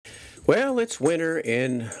Well, it's winter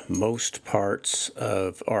in most parts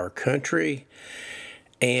of our country.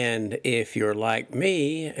 And if you're like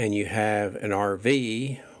me and you have an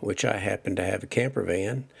RV, which I happen to have a camper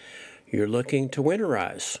van, you're looking to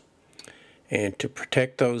winterize and to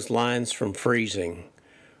protect those lines from freezing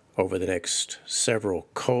over the next several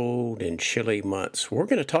cold and chilly months. We're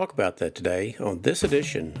going to talk about that today on this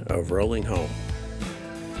edition of Rolling Home.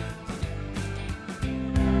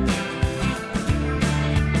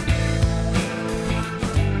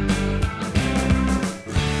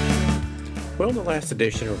 Well, in the last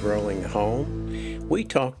edition of Rolling Home, we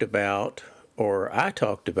talked about, or I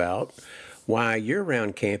talked about, why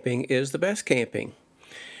year-round camping is the best camping.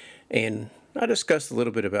 And I discussed a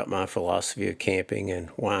little bit about my philosophy of camping and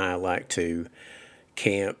why I like to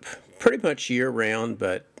camp pretty much year-round,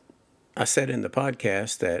 but I said in the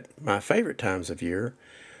podcast that my favorite times of year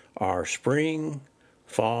are spring,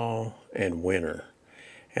 fall, and winter.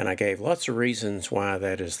 And I gave lots of reasons why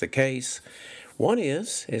that is the case. One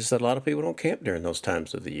is that a lot of people don't camp during those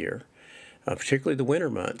times of the year, particularly the winter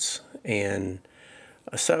months. And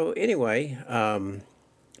so anyway,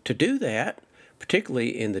 to do that,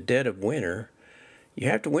 particularly in the dead of winter, you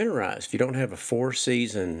have to winterize. If you don't have a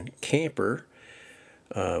four-season camper,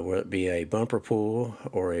 whether it be a bumper pool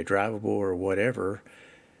or a drivable or whatever,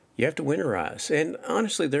 you have to winterize. And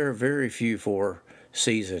honestly, there are very few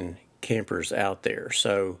four-season campers out there.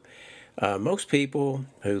 So most people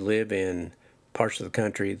who live in parts of the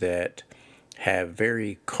country that have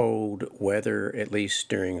very cold weather, at least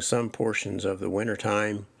during some portions of the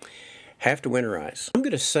wintertime, have to winterize. I'm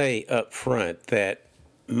going to say up front that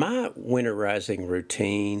my winterizing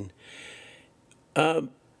routine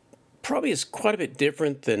probably is quite a bit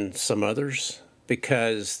different than some others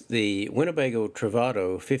because the Winnebago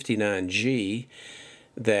Travato 59G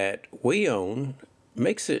that we own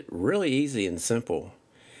makes it really easy and simple.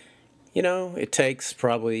 You know, it takes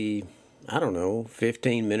probably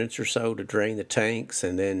 15 minutes or so to drain the tanks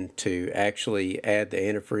and then to actually add the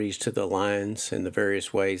antifreeze to the lines in the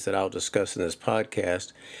various ways that I'll discuss in this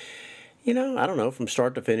podcast. From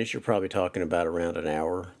start to finish, you're probably talking about around an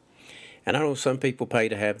hour. And I know some people pay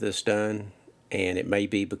to have this done, and it may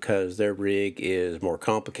be because their rig is more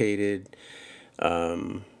complicated,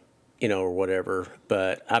 or whatever,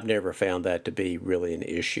 but I've never found that to be really an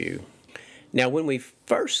issue. Now, when we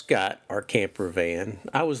first got our camper van,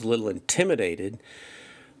 I was a little intimidated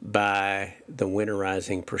by the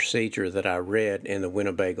winterizing procedure that I read in the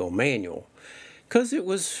Winnebago manual because it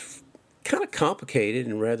was kind of complicated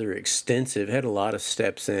and rather extensive, had a lot of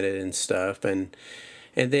steps in it and stuff. And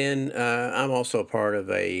then I'm also a part of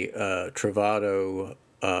a Travato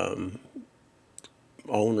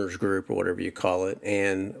owners group or whatever you call it,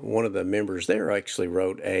 and one of the members there actually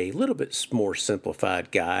wrote a little bit more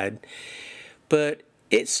simplified guide. But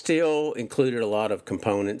it still included a lot of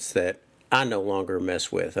components that I no longer mess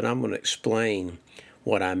with, and I'm going to explain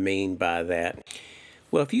what I mean by that.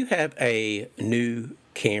 Well, if you have a new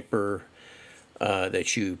camper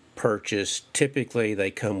that you purchase, typically they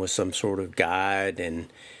come with some sort of guide, and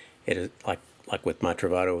it is like with my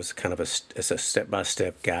Travato, it's kind of it's a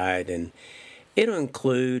step-by-step guide, and it'll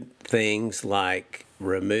include things like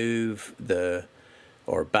remove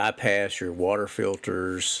or bypass your water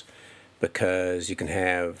filters, because you can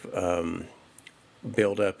have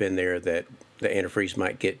buildup in there that the antifreeze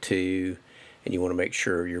might get to, and you want to make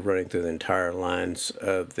sure you're running through the entire lines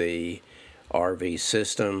of the RV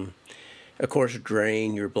system. Of course,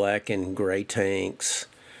 drain your black and gray tanks,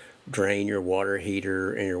 drain your water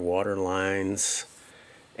heater and your water lines,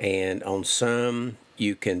 and on some,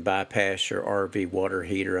 you can bypass your RV water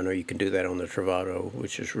heater. I know you can do that on the Travato,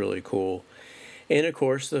 which is really cool. And of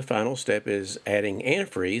course, the final step is adding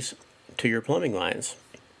antifreeze to your plumbing lines.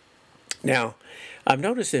 Now, I've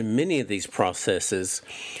noticed in many of these processes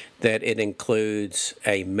that it includes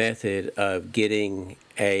a method of getting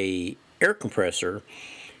a air compressor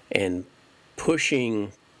and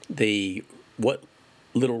pushing what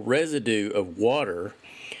little residue of water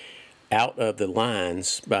out of the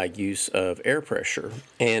lines by use of air pressure.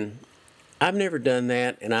 And I've never done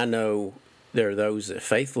that, and I know there are those that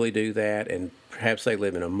faithfully do that, and perhaps they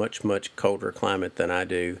live in a much, much colder climate than I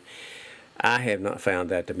do. I have not found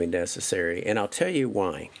that to be necessary, and I'll tell you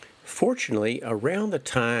why. Fortunately, around the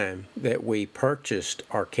time that we purchased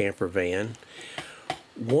our camper van,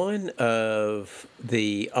 one of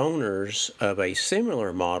the owners of a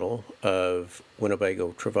similar model of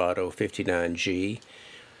Winnebago Travato 59G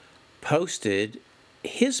posted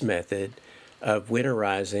his method of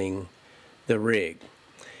winterizing the rig.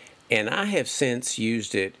 And I have since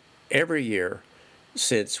used it every year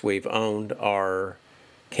since we've owned our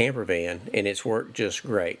camper van, and it's worked just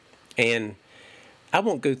great. And I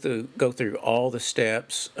won't go through all the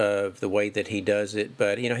steps of the way that he does it,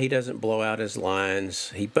 but he doesn't blow out his lines.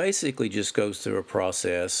 He basically just goes through a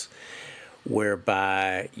process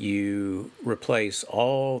whereby you replace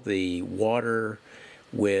all the water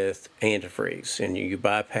with antifreeze, and you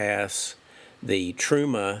bypass the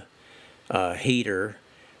Truma heater,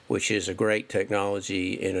 which is a great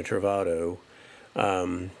technology in a Travato,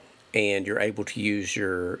 and you're able to use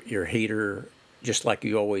your heater just like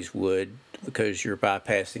you always would, because you're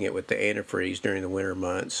bypassing it with the antifreeze during the winter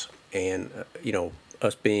months. And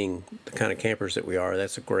us being the kind of campers that we are,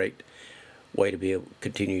 that's a great way to be able to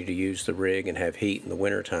continue to use the rig and have heat in the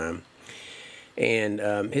wintertime. And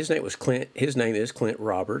his name was Clint. His name is Clint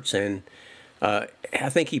Roberts, and I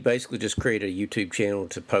think he basically just created a YouTube channel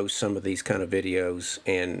to post some of these kind of videos,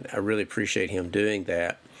 and I really appreciate him doing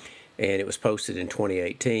that. And it was posted in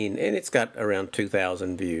 2018, and it's got around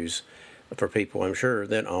 2,000 views for people, I'm sure,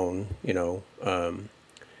 that own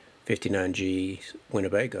 59G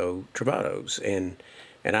Winnebago Travatos,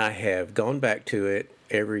 and I have gone back to it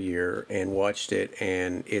every year and watched it,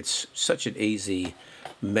 and it's such an easy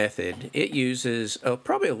method. It uses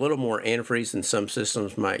probably a little more antifreeze than some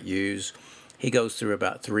systems might use. He goes through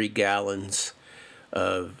about 3 gallons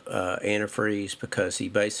of antifreeze, because he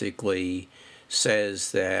basically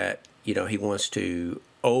says that he wants to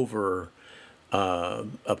over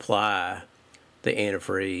apply the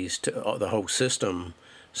antifreeze to the whole system,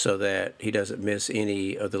 so that he doesn't miss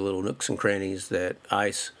any of the little nooks and crannies that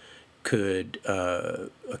ice could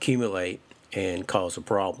accumulate and cause a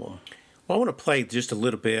problem. Well, I want to play just a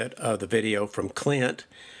little bit of the video from Clint,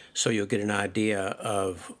 so you'll get an idea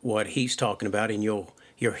of what he's talking about, and you'll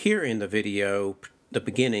hear in the video, the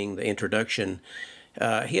beginning, the introduction.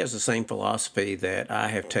 He has the same philosophy that I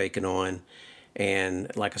have taken on,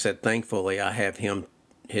 and like I said, thankfully I have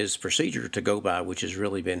his procedure to go by, which has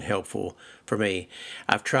really been helpful for me.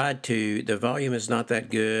 I've tried to, the volume is not that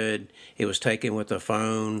good. It was taken with a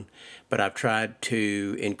phone, but I've tried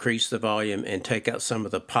to increase the volume and take out some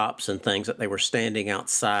of the pops and things that they were standing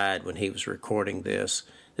outside when he was recording this.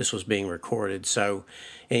 This was being recorded. So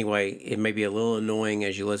anyway, it may be a little annoying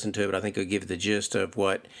as you listen to it, but I think it'll give you the gist of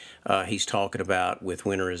what he's talking about with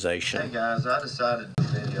winterization. Hey guys, I decided to do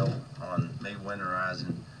a video on me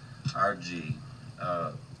winterizing our G.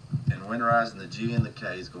 And winterizing the G and the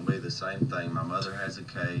K is going to be the same thing. My mother has a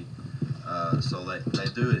K, so they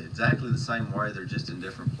do it exactly the same way. They're just in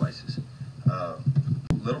different places. A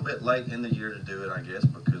little bit late in the year to do it, I guess,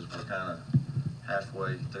 because we're kind of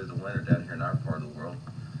halfway through the winter down here in our part of the world.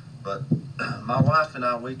 But my wife and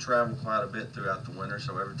I, we travel quite a bit throughout the winter,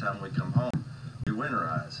 so every time we come home, we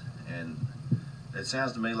winterize. And it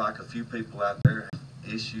sounds to me like a few people out there have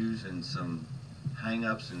issues and some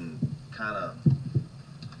hang-ups and kind of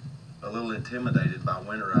a little intimidated by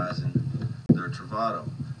winterizing their Travato.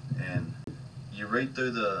 And you read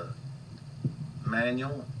through the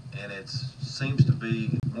manual, and it seems to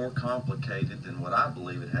be more complicated than what I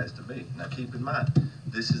believe it has to be. Now keep in mind,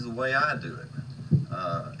 this is the way I do it.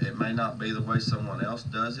 It may not be the way someone else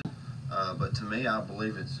does it, but to me, I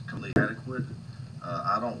believe it's completely adequate.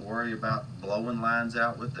 I don't worry about blowing lines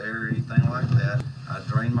out with air or anything like that. I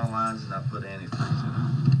drain my lines and I put antifreeze in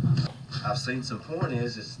them. I've seen some point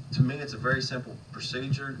is to me it's a very simple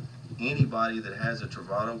procedure. Anybody that has a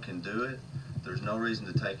Travato can do it. There's no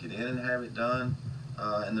reason to take it in and have it done,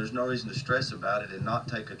 and there's no reason to stress about it and not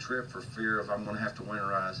take a trip for fear of I'm going to have to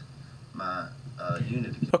winterize my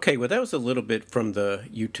unit again. Okay, well that was a little bit from the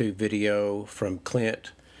YouTube video from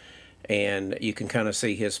Clint, and you can kind of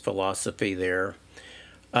see his philosophy there.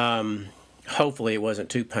 Hopefully it wasn't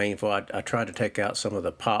too painful. I tried to take out some of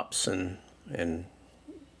the pops and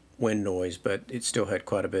wind noise, but it still had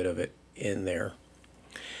quite a bit of it in there.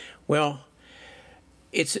 Well,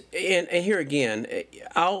 it's and here again,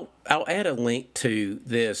 I'll add a link to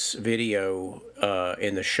this video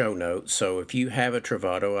in the show notes. So if you have a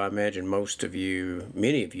Travato, I imagine most of you,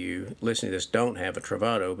 many of you listening to this don't have a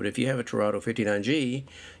Travato, but if you have a Travato 59G,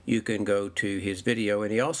 you can go to his video,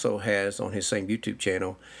 and he also has on his same YouTube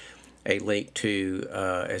channel a link to,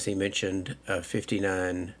 as he mentioned,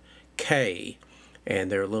 59K,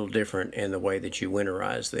 and they're a little different in the way that you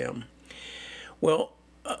winterize them. Well,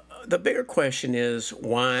 the bigger question is,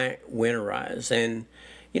 why winterize? And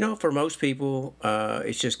for most people,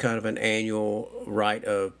 it's just kind of an annual rite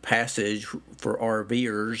of passage for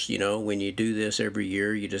RVers. When you do this every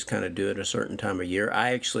year, you just kind of do it a certain time of year.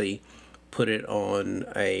 I actually put it on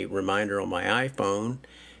a reminder on my iPhone,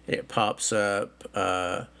 and it pops up,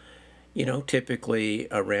 typically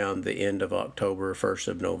around the end of October, 1st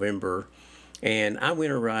of November. And I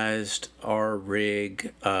winterized our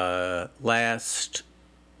rig last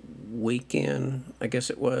weekend, I guess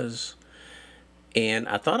it was. And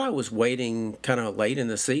I thought I was waiting kind of late in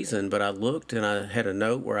the season, but I looked and I had a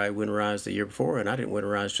note where I winterized the year before, and I didn't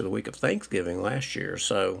winterize till the week of Thanksgiving last year.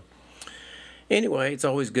 So anyway, it's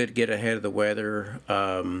always good to get ahead of the weather.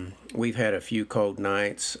 We've had a few cold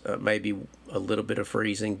nights, maybe a little bit of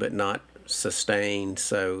freezing, but not sustained.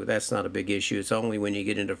 So that's not a big issue. It's only when you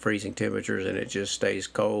get into freezing temperatures and it just stays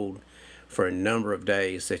cold for a number of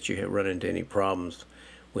days that you run into any problems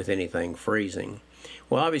with anything freezing.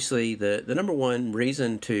 Well, obviously, the number one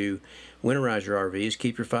reason to winterize your RV is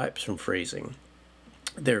keep your pipes from freezing.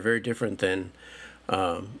 They're very different than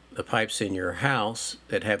the pipes in your house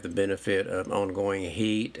that have the benefit of ongoing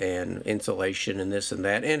heat and insulation and this and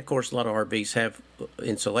that. And of course, a lot of RVs have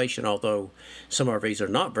insulation, although some RVs are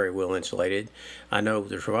not very well insulated. I know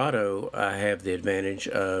the Travato, I have the advantage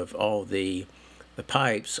of all the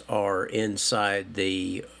pipes are inside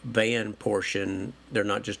the van portion. They're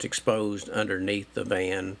not just exposed underneath the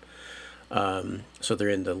van. So they're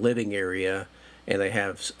in the living area, and they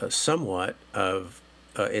have somewhat of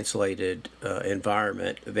insulated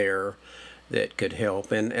environment there that could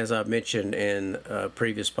help. And as I've mentioned in a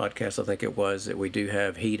previous podcast, I think it was, that we do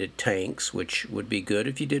have heated tanks, which would be good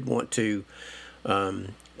if you did want to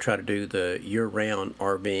try to do the year-round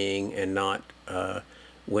RVing and not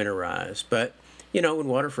winterize. But you know, when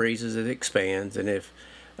water freezes, it expands, and if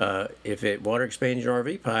water expands your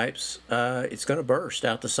RV pipes, it's going to burst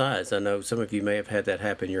out the sides. I know some of you may have had that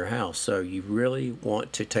happen in your house, so you really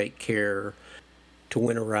want to take care to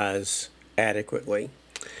winterize adequately.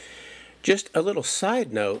 Just a little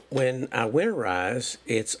side note, when I winterize,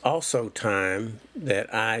 it's also time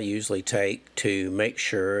that I usually take to make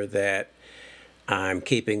sure that I'm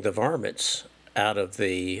keeping the varmints out of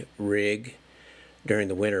the rig during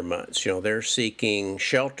the winter months. You know, they're seeking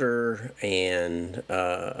shelter and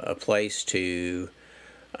a place to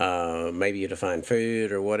maybe to find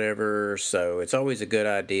food or whatever. So it's always a good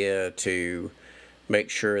idea to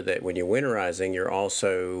make sure that when you're winterizing, you're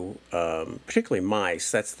also, particularly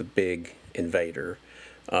mice, that's the big invader,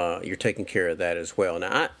 you're taking care of that as well.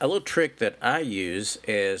 Now, a little trick that I use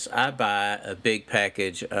is I buy a big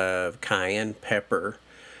package of cayenne pepper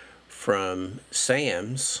from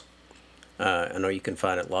Sam's. I know you can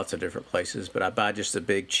find it lots of different places, but I buy just a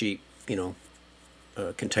big, cheap,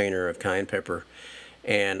 container of cayenne pepper,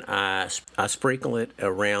 and I sprinkle it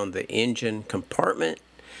around the engine compartment,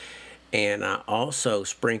 and I also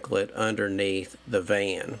sprinkle it underneath the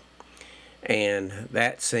van. And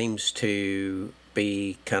that seems to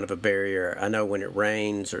be kind of a barrier. I know when it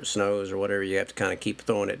rains or it snows or whatever, you have to kind of keep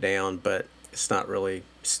throwing it down, but it's not really,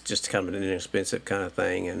 it's just kind of an inexpensive kind of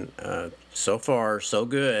thing. And so far, so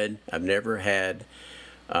good. I've never had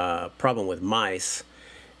a problem with mice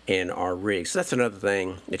in our rig. So that's another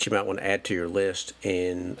thing that you might want to add to your list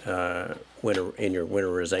in your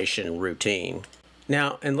winterization routine.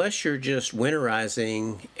 Now, unless you're just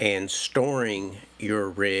winterizing and storing your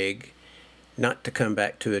rig, not to come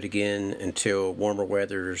back to it again until warmer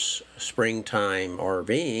weather's springtime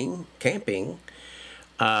RVing, camping,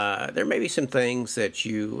 there may be some things that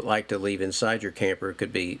you like to leave inside your camper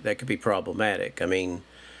that could be problematic. I mean,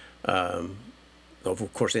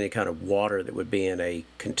 of course, any kind of water that would be in a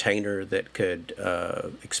container that could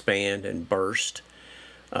expand and burst.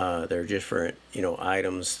 There are different,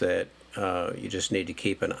 items that you just need to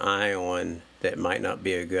keep an eye on that might not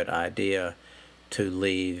be a good idea to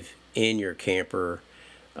leave in your camper,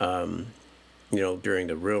 during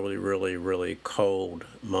the really, really, really cold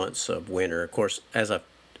months of winter. Of course, as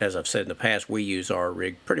I've said in the past, we use our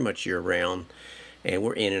rig pretty much year-round, and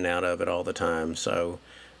we're in and out of it all the time. So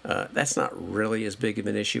that's not really as big of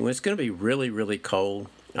an issue. When it's going to be really, really cold,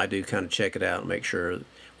 I do kind of check it out and make sure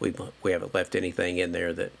we haven't left anything in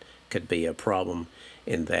there that could be a problem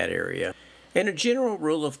in that area. And a general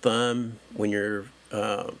rule of thumb when you're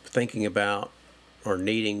thinking about or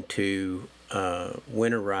needing to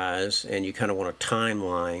winterize and you kind of want a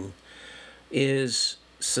timeline is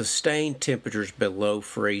sustain temperatures below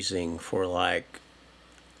freezing for, like,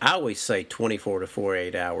 I always say 24 to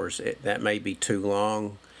 48 hours. That may be too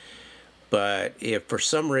long, but if for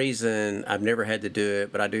some reason, I've never had to do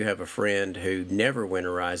it, but I do have a friend who never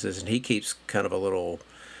winterizes, and he keeps kind of a little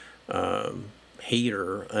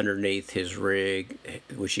heater underneath his rig,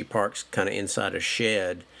 which he parks kind of inside a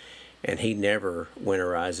shed, and he never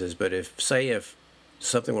winterizes. But if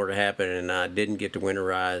something were to happen and I didn't get to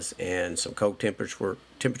winterize and some cold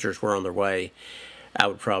temperatures were on their way, I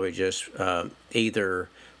would probably just either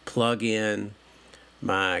plug in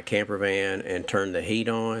my camper van and turn the heat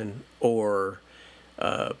on, or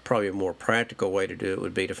probably a more practical way to do it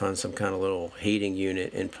would be to find some kind of little heating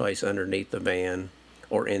unit in place underneath the van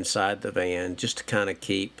or inside the van, just to kind of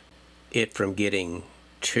keep it from getting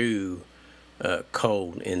too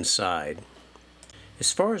cold inside.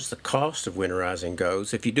 As far as the cost of winterizing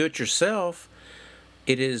goes, if you do it yourself,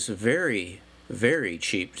 it is very, very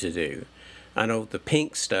cheap to do. I know the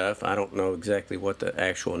pink stuff, I don't know exactly what the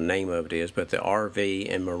actual name of it is, but the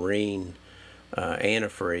RV and marine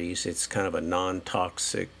antifreeze, it's kind of a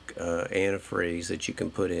non-toxic antifreeze that you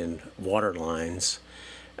can put in water lines.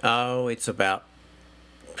 Oh, it's about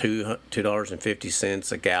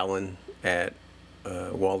 $2.50 a gallon at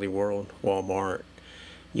Wally World, Walmart.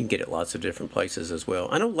 You can get it lots of different places as well.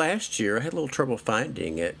 I know last year I had a little trouble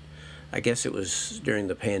finding it. I guess it was during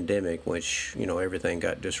the pandemic, which, everything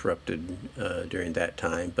got disrupted during that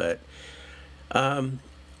time. But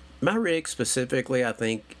my rig specifically, I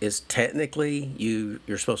think, is technically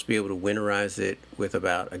you're supposed to be able to winterize it with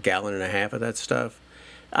about 1.5 gallons of that stuff.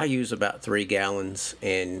 I use about 3 gallons,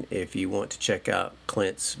 and if you want to check out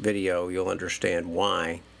Clint's video, you'll understand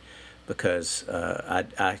why. Because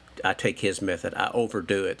I take his method. I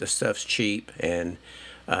overdo it. The stuff's cheap, and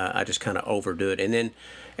I just kind of overdo it. And then,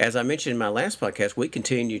 as I mentioned in my last podcast, we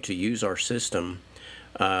continue to use our system,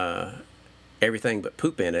 everything but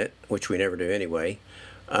poop in it, which we never do anyway.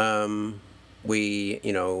 We,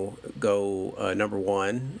 go number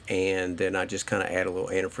one, and then I just kind of add a little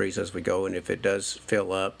antifreeze as we go. And if it does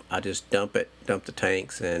fill up, I just dump the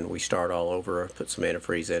tanks, and we start all over, put some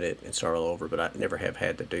antifreeze in it and start all over. But I never have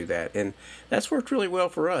had to do that. And that's worked really well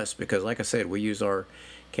for us because, like I said, we use our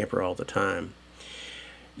camper all the time.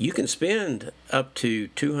 You can spend up to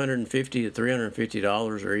 $250 to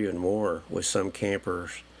 $350 or even more with some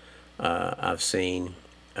campers I've seen.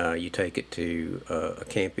 You take it to a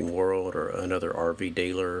Camping World or another RV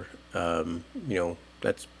dealer,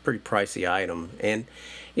 that's a pretty pricey item. And,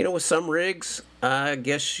 with some rigs, I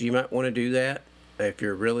guess you might want to do that. If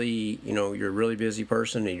you're really, you're a really busy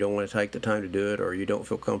person and you don't want to take the time to do it, or you don't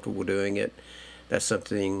feel comfortable doing it, that's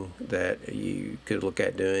something that you could look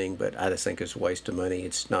at doing. But I just think it's a waste of money.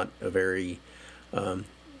 It's not a very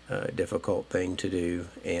difficult thing to do,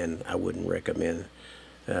 and I wouldn't recommend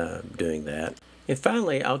doing that. And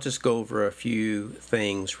finally, I'll just go over a few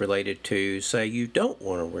things related to, say, you don't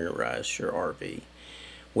want to winterize your RV.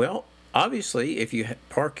 Well, obviously, if you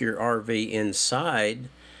park your RV inside,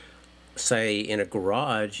 say in a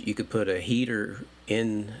garage, you could put a heater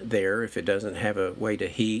in there if it doesn't have a way to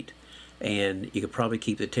heat, and you could probably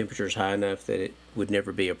keep the temperatures high enough that it would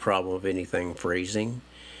never be a problem of anything freezing.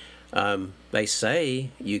 They say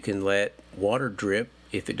you can let water drip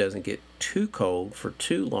if it doesn't get too cold for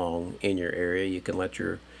too long in your area. You can let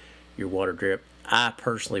your water drip. I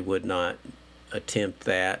personally would not attempt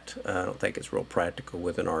that. I don't think it's real practical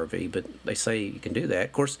with an RV, but they say you can do that.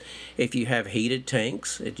 Of course, if you have heated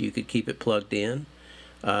tanks, you could keep it plugged in,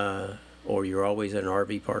 or you're always at an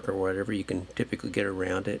RV park or whatever, you can typically get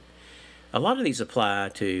around it. A lot of these apply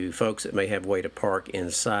to folks that may have a way to park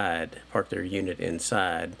their unit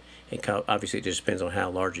inside. And obviously, it just depends on how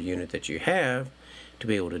large a unit that you have to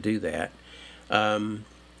be able to do that. Some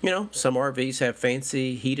RVs have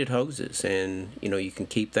fancy heated hoses, and you can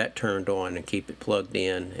keep that turned on and keep it plugged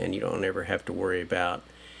in, and you don't ever have to worry about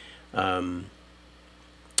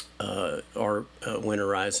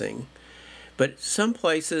winterizing. But some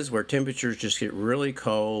places where temperatures just get really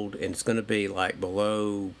cold and it's going to be like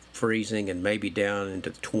below freezing and maybe down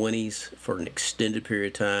into the 20s for an extended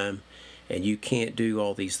period of time, and you can't do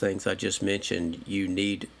all these things I just mentioned, you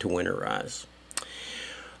need to winterize.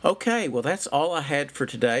 Okay, well, that's all I had for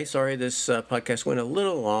today. Sorry this podcast went a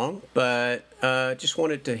little long, but just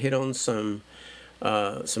wanted to hit on some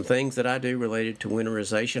things that I do related to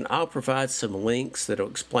winterization. I'll provide some links that will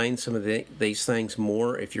explain some of these things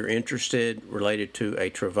more if you're interested, related to a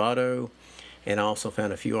Travato. And I also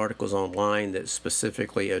found a few articles online that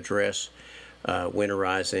specifically address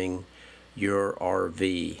winterizing your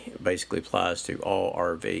RV. It basically applies to all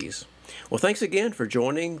RVs. Well, thanks again for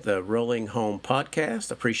joining the Rolling Home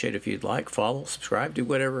Podcast. I appreciate it if you'd like, follow, subscribe, do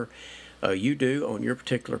whatever you do on your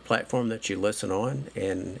particular platform that you listen on,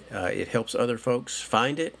 and it helps other folks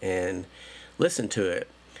find it and listen to it.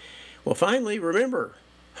 Well, finally, remember,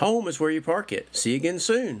 home is where you park it. See you again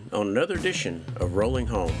soon on another edition of Rolling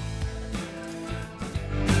Home.